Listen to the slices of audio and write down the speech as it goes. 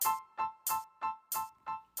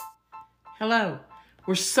Hello.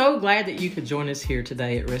 We're so glad that you could join us here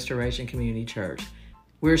today at Restoration Community Church.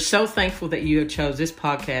 We're so thankful that you have chose this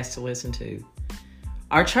podcast to listen to.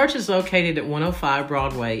 Our church is located at 105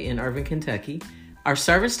 Broadway in Irving, Kentucky. Our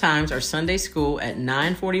service times are Sunday school at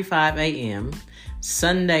 9:45 a.m.,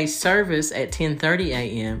 Sunday service at 10:30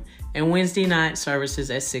 a.m., and Wednesday night services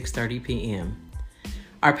at 6:30 p.m.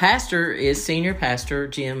 Our pastor is Senior Pastor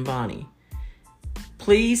Jim Bonney.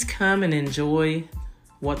 Please come and enjoy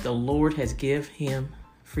what the Lord has given him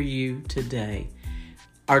for you today.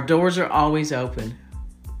 Our doors are always open.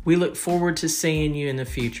 We look forward to seeing you in the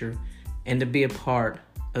future and to be a part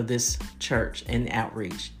of this church and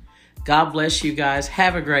outreach. God bless you guys.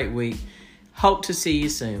 Have a great week. Hope to see you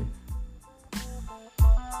soon.